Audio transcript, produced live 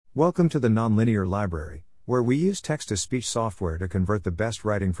Welcome to the Nonlinear Library, where we use text-to-speech software to convert the best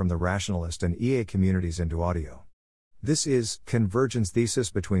writing from the Rationalist and EA communities into audio. This is Convergence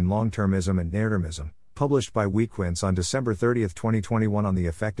Thesis between Long-termism and Neartermism, published by weeatquince on December 30, 2021 on the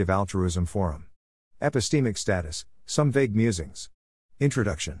Effective Altruism Forum.Epistemic status, some vague musings.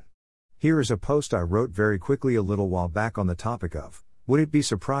 Introduction. Here is a post I wrote very quickly a little while back on the topic of, would it be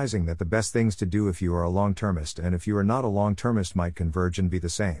surprising that the best things to do if you are a long-termist and if you are not a long-termist might converge and be the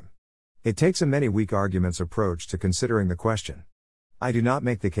same? It takes a many weak arguments approach to considering the question. I do not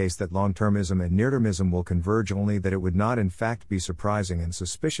make the case that long-termism and neartermism will converge, only that it would not in fact be surprising and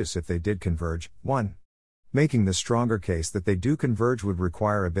suspicious if they did converge. 1. Making the stronger case that they do converge would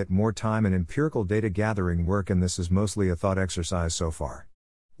require a bit more time and empirical data gathering work, and this is mostly a thought exercise so far.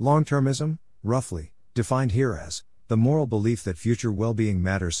 Long-termism, roughly, defined here as the moral belief that future well-being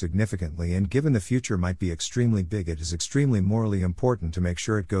matters significantly, and given the future might be extremely big, it is extremely morally important to make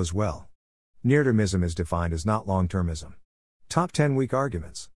sure it goes well. Neartermism is defined as not long-termism. Top 10 weak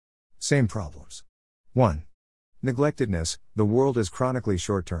arguments. Same problems. 1. Neglectedness, the world is chronically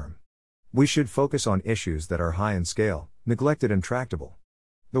short-term. We should focus on issues that are high in scale, neglected and tractable.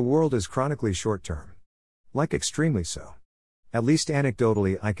 The world is chronically short-term. Like extremely so. At least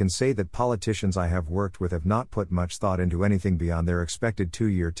anecdotally, I can say that politicians I have worked with have not put much thought into anything beyond their expected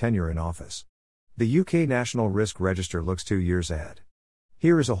 2-year tenure in office. The UK National Risk Register looks 2 years ahead.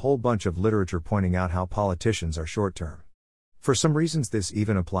 Here is a whole bunch of literature pointing out how politicians are short-term. For some reasons this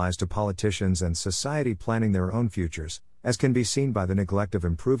even applies to politicians and society planning their own futures, as can be seen by the neglect of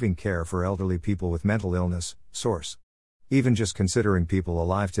improving care for elderly people with mental illness. Source. Even just considering people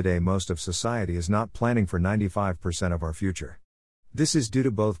alive today, most of society is not planning for 95% of our future. This is due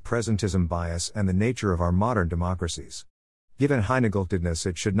to both presentism bias and the nature of our modern democracies. Given high negelctedness,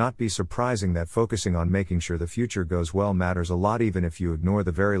 it should not be surprising that focusing on making sure the future goes well matters a lot, even if you ignore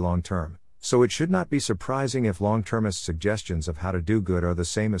the very long term. So it should not be surprising if long-termist suggestions of how to do good are the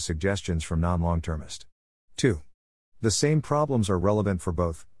same as suggestions from non-longtermists. 2. The same problems are relevant for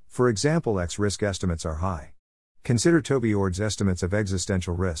both. For example, X-risk estimates are high. Consider Toby Ord's estimates of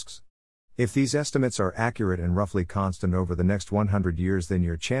existential risks. If these estimates are accurate and roughly constant over the next 100 years, then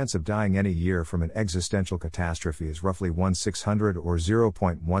your chance of dying any year from an existential catastrophe is roughly 1/600 or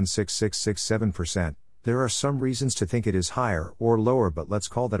 0.16667%. There are some reasons to think it is higher or lower, but let's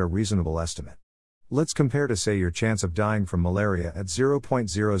call that a reasonable estimate. Let's compare to, say, your chance of dying from malaria at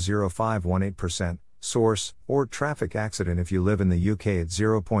 0.00518%, source, or traffic accident if you live in the UK at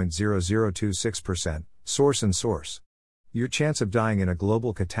 0.0026%, source and source. Your chance of dying in a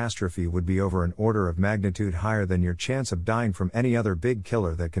global catastrophe would be over an order of magnitude higher than your chance of dying from any other big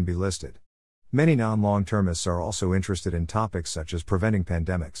killer that can be listed. Many non-longtermists are also interested in topics such as preventing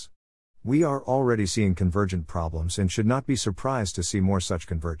pandemics. We are already seeing convergent problems and should not be surprised to see more such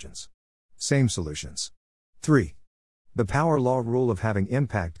convergence. Same solutions. 3. The power law rule of having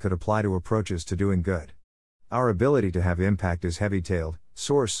impact could apply to approaches to doing good. Our ability to have impact is heavy-tailed,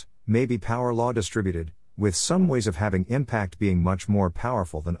 source, maybe power law distributed, with some ways of having impact being much more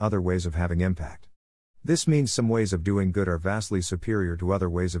powerful than other ways of having impact. This means some ways of doing good are vastly superior to other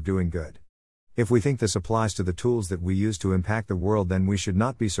ways of doing good. If we think this applies to the tools that we use to impact the world, then we should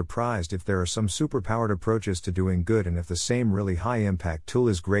not be surprised if there are some superpowered approaches to doing good, and if the same really high impact tool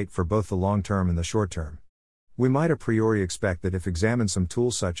is great for both the long term and the short term. We might a priori expect that if examined some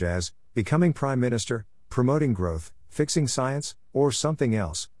tools such as becoming prime minister, promoting growth, fixing science, or something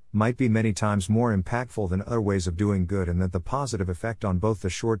else, might be many times more impactful than other ways of doing good, and that the positive effect on both the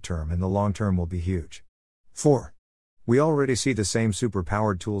short term and the long term will be huge. 4. We already see the same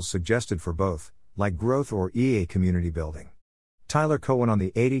superpowered tools suggested for both, like growth or EA community building. Tyler Cohen on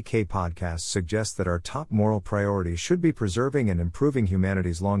the 80K podcast suggests that our top moral priority should be preserving and improving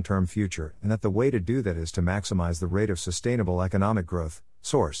humanity's long-term future, and that the way to do that is to maximize the rate of sustainable economic growth.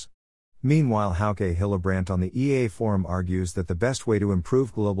 Source. Meanwhile, highConsider on the EA forum argues that the best way to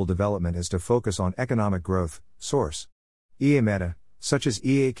improve global development is to focus on economic growth. Source. EA meta, such as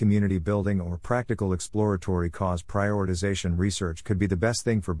EA community building or practical exploratory cause prioritization research, could be the best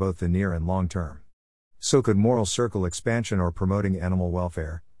thing for both the near and long term. So could moral circle expansion or promoting animal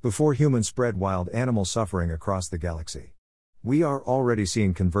welfare, before humans spread wild animal suffering across the galaxy. We are already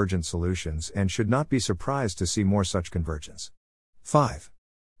seeing convergent solutions and should not be surprised to see more such convergence. 5.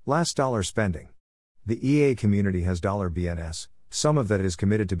 Last dollar spending. The EA community has $BNS, some of that is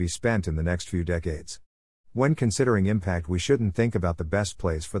committed to be spent in the next few decades. When considering impact, we shouldn't think about the best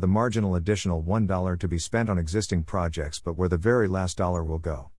place for the marginal additional $1 to be spent on existing projects, but where the very last dollar will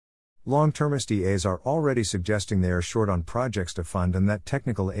go. Long-termist EAs are already suggesting they are short on projects to fund and that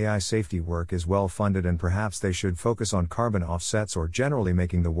technical AI safety work is well funded and perhaps they should focus on carbon offsets or generally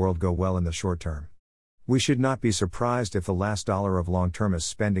making the world go well in the short term. We should not be surprised if the last dollar of long-termist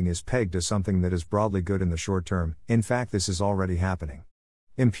spending is pegged to something that is broadly good in the short term. In fact, this is already happening.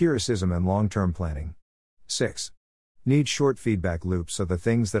 Empiricism and long-term planning. 6. Need short feedback loops so the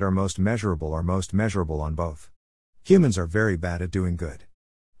things that are most measurable on both. Humans are very bad at doing good.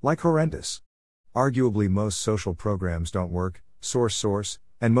 Like horrendous. Arguably most social programs don't work, source,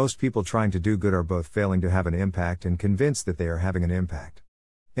 and most people trying to do good are both failing to have an impact and convinced that they are having an impact.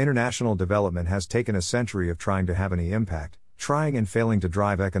 International development has taken a century of trying to have any impact, trying and failing to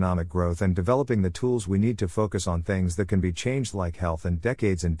drive economic growth and developing the tools we need to focus on things that can be changed like health and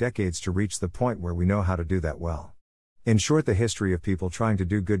decades to reach the point where we know how to do that well. In short, the history of people trying to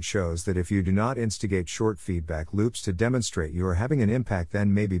do good shows that if you do not instigate short feedback loops to demonstrate you are having an impact,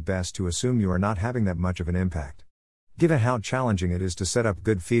 then maybe best to assume you are not having that much of an impact. Given how challenging it is to set up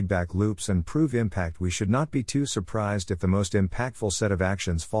good feedback loops and prove impact, we should not be too surprised if the most impactful set of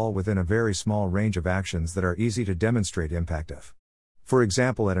actions fall within a very small range of actions that are easy to demonstrate impact of. For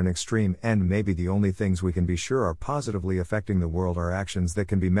example, at an extreme end, maybe the only things we can be sure are positively affecting the world are actions that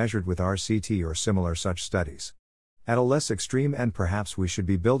can be measured with RCT or similar such studies. At a less extreme end, perhaps we should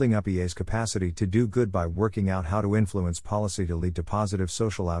be building up EA's capacity to do good by working out how to influence policy to lead to positive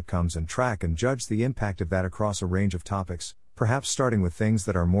social outcomes and track and judge the impact of that across a range of topics, perhaps starting with things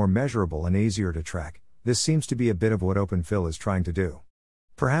that are more measurable and easier to track. This seems to be a bit of what OpenPhil is trying to do.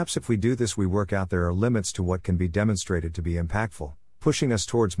 Perhaps if we do this, we work out there are limits to what can be demonstrated to be impactful, pushing us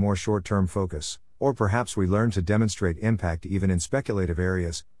towards more short-term focus, or perhaps we learn to demonstrate impact even in speculative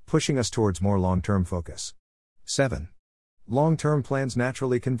areas, pushing us towards more long-term focus. 7. Long-term plans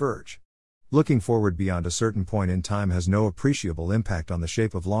naturally converge. Looking forward beyond a certain point in time has no appreciable impact on the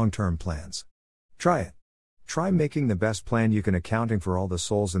shape of long-term plans. Try it. Try making the best plan you can, accounting for all the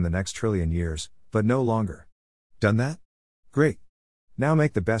souls in the next trillion years, but no longer. Done that? Great. Now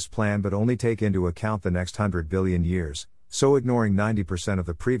make the best plan but only take into account the next 100 billion years, so ignoring 90% of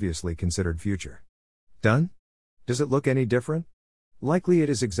the previously considered future. Done? Does it look any different? Likely it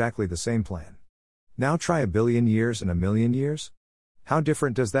is exactly the same plan. Now try 1 billion years and 1 million years? How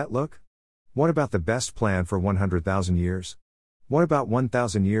different does that look? What about the best plan for 100,000 years? What about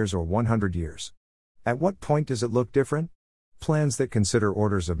 1,000 years or 100 years? At what point does it look different? Plans that consider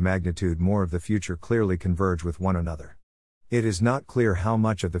orders of magnitude more of the future clearly converge with one another. It is not clear how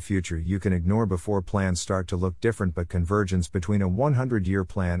much of the future you can ignore before plans start to look different, but convergence between a 100-year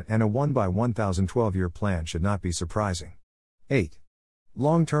plan and a 1 by 1,012-year plan should not be surprising. 8.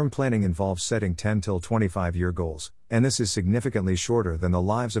 Long-term planning involves setting 10 till 25-year goals, and this is significantly shorter than the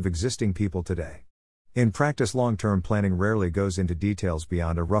lives of existing people today. In practice, long-term planning rarely goes into details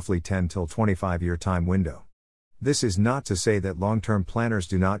beyond a roughly 10 till 25-year time window. This is not to say that long-term planners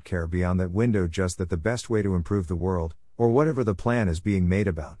do not care beyond that window, just that the best way to improve the world, or whatever the plan is being made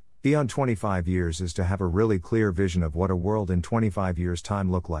about, beyond 25 years is to have a really clear vision of what a world in 25 years'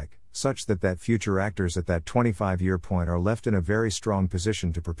 time look like, such that future actors at that 25-year point are left in a very strong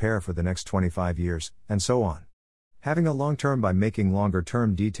position to prepare for the next 25 years, and so on. Having a long term by making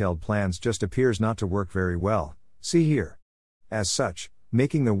longer-term detailed plans just appears not to work very well, see here. As such,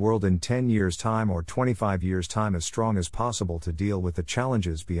 making the world in 10 years' time or 25 years' time as strong as possible to deal with the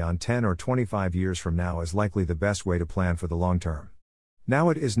challenges beyond 10 or 25 years from now is likely the best way to plan for the long term. Now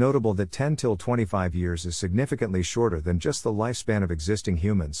it is notable that 10 till 25 years is significantly shorter than just the lifespan of existing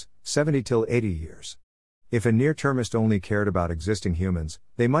humans, 70 till 80 years. If a near-termist only cared about existing humans,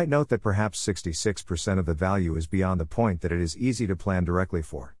 they might note that perhaps 66% of the value is beyond the point that it is easy to plan directly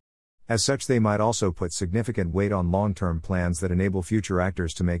for. As such, they might also put significant weight on long-term plans that enable future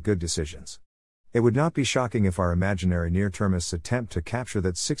actors to make good decisions. It would not be shocking if our imaginary near-termists attempt to capture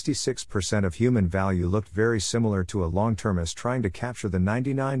that 66% of human value looked very similar to a long-termist trying to capture the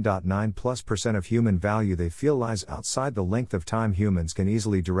 99.9+% of human value they feel lies outside the length of time humans can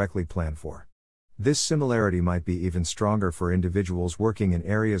easily directly plan for. This similarity might be even stronger for individuals working in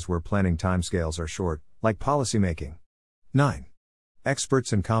areas where planning timescales are short, like policymaking. 9.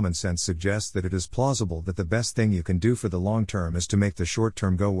 Experts in common sense suggest that it is plausible that the best thing you can do for the long term is to make the short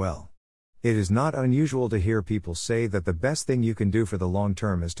term go well. It is not unusual to hear people say that the best thing you can do for the long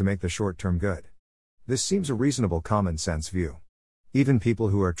term is to make the short term good. This seems a reasonable common sense view. Even people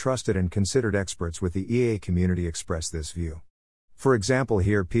who are trusted and considered experts with the EA community express this view. For example,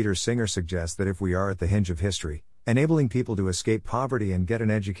 here Peter Singer suggests that if we are at the hinge of history, enabling people to escape poverty and get an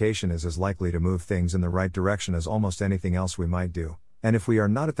education is as likely to move things in the right direction as almost anything else we might do, and if we are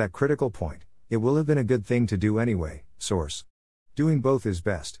not at that critical point, it will have been a good thing to do anyway. Source. Doing both is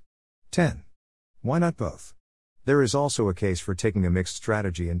best. 10. Why not both? There is also a case for taking a mixed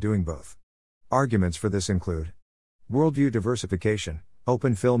strategy and doing both. Arguments for this include worldview diversification.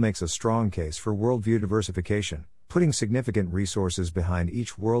 OpenPhil makes a strong case for worldview diversification, putting significant resources behind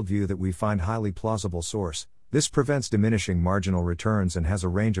each worldview that we find highly plausible source. This prevents diminishing marginal returns and has a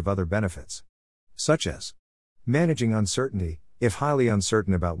range of other benefits, such as managing uncertainty. If highly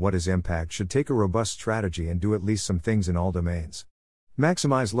uncertain about what his impact, should take a robust strategy and do at least some things in all domains.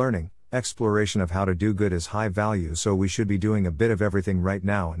 Maximize learning. Exploration of how to do good is high value, so we should be doing a bit of everything right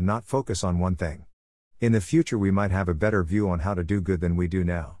now and not focus on one thing. In the future we might have a better view on how to do good than we do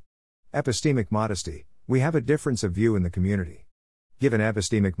now. Epistemic modesty. We have a difference of view in the community. Given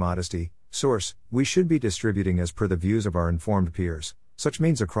epistemic modesty, source, we should be distributing as per the views of our informed peers, such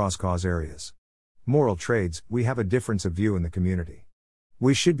means across cause areas. Moral trades. We have a difference of view in the community.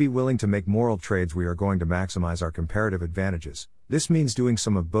 We should be willing to make moral trades. We are going to maximize our comparative advantages. This means doing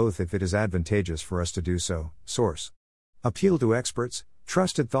some of both if it is advantageous for us to do so. Source. Appeal to experts,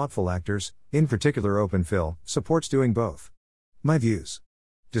 trusted thoughtful actors, in particular OpenPhil, supports doing both. My views.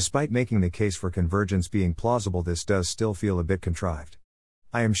 Despite making the case for convergence being plausible, this does still feel a bit contrived.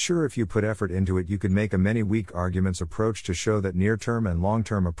 I am sure if you put effort into it you could make a many weak arguments approach to show that near-term and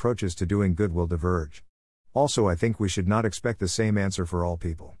long-term approaches to doing good will diverge. Also, I think we should not expect the same answer for all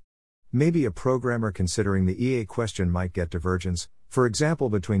people. Maybe a programmer considering the EA question might get divergence, for example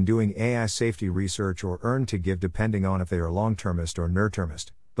between doing AI safety research or earn to give depending on if they are long-termist or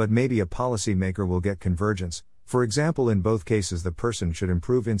near-termist, but maybe a policymaker will get convergence, for example in both cases the person should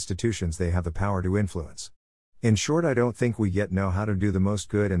improve institutions they have the power to influence. In short, I don't think we yet know how to do the most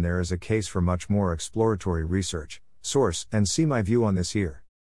good, and there is a case for much more exploratory research. Source, and see my view on this here.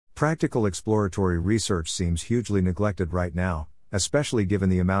 Practical exploratory research seems hugely neglected right now, especially given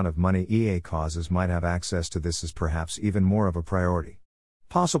the amount of money EA causes might have access to. This is perhaps even more of a priority.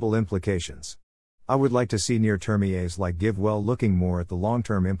 Possible implications. I would like to see near-term EAs like Give Well looking more at the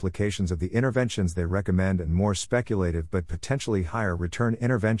long-term implications of the interventions they recommend and more speculative but potentially higher return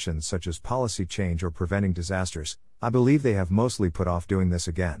interventions such as policy change or preventing disasters. I believe they have mostly put off doing this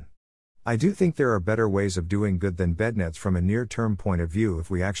again. I do think there are better ways of doing good than bednets from a near-term point of view if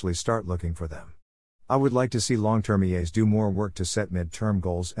we actually start looking for them. I would like to see long-term EAs do more work to set mid-term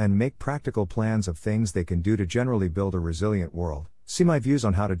goals and make practical plans of things they can do to generally build a resilient world. See my views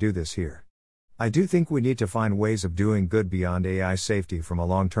on how to do this here. I do think we need to find ways of doing good beyond AI safety from a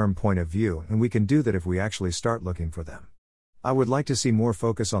long-term point of view, and we can do that if we actually start looking for them. I would like to see more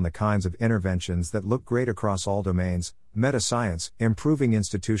focus on the kinds of interventions that look great across all domains: meta-science, improving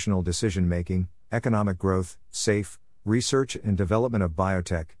institutional decision-making, economic growth, safe, research and development of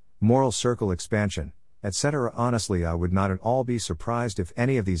biotech, moral circle expansion, etc. Honestly, I would not at all be surprised if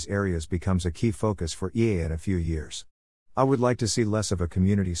any of these areas becomes a key focus for EA in a few years. I would like to see less of a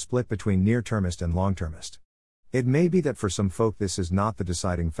community split between near-termist and long-termist. It may be that for some folk this is not the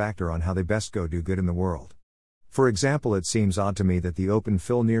deciding factor on how they best go do good in the world. For example, it seems odd to me that the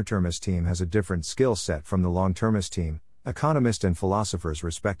OpenPhil near-termist team has a different skill set from the long-termist team, economists and philosophers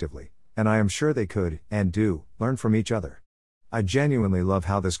respectively, and I am sure they could, and do, learn from each other. I genuinely love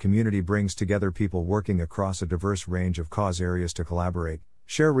how this community brings together people working across a diverse range of cause areas to collaborate,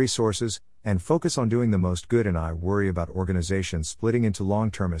 share resources, and focus on doing the most good, and I worry about organizations splitting into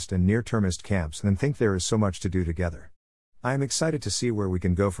long-termist and near-termist camps and think there is so much to do together. I am excited to see where we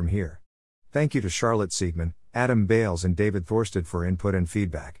can go from here. Thank you to Charlotte Siegman, Adam Bales and David Thorsted for input and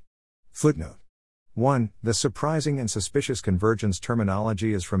feedback. Footnote 1. The surprising and suspicious convergence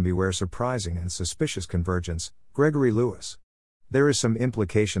terminology is from Beware Surprising and Suspicious Convergence, Gregory Lewis. There is some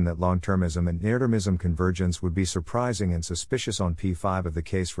implication that long-termism and neartermism convergence would be surprising and suspicious on p5 of the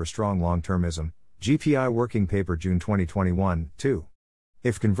case for strong long-termism, GPI Working Paper June 2021, 2.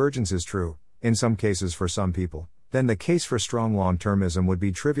 If convergence is true, in some cases for some people, then the case for strong long-termism would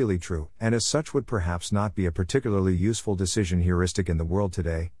be trivially true, and as such would perhaps not be a particularly useful decision heuristic in the world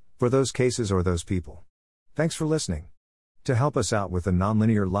today, for those cases or those people. Thanks for listening. To help us out with the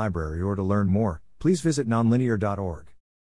Nonlinear Library or to learn more, please visit nonlinear.org.